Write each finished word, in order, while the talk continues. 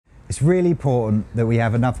It's really important that we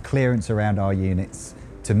have enough clearance around our units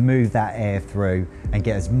to move that air through and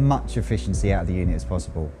get as much efficiency out of the unit as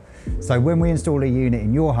possible. So when we install a unit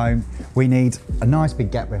in your home, we need a nice big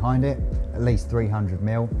gap behind it, at least 300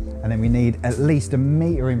 mil, and then we need at least a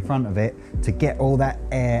metre in front of it to get all that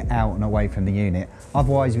air out and away from the unit.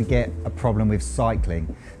 Otherwise we get a problem with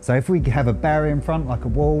cycling. So if we have a barrier in front, like a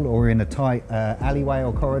wall, or in a tight alleyway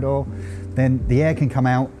or corridor, then the air can come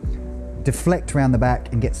out, deflect around the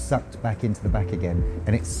back and get sucked back into the back again,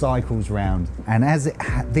 and it cycles round. And as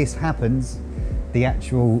this happens, the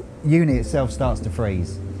actual unit itself starts to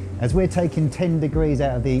freeze. As we're taking 10 degrees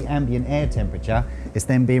out of the ambient air temperature, it's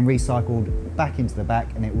then being recycled back into the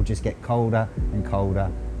back, and it will just get colder and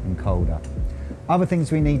colder and colder. Other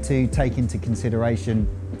things we need to take into consideration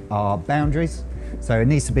are boundaries. So it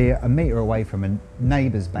needs to be a metre away from a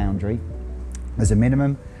neighbour's boundary as a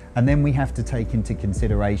minimum. And then we have to take into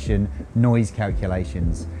consideration noise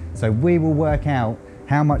calculations. So we will work out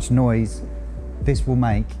how much noise this will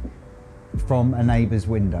make from a neighbour's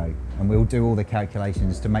window, and we'll do all the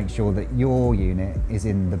calculations to make sure that your unit is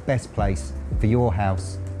in the best place for your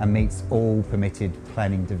house and meets all permitted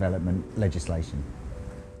planning development legislation.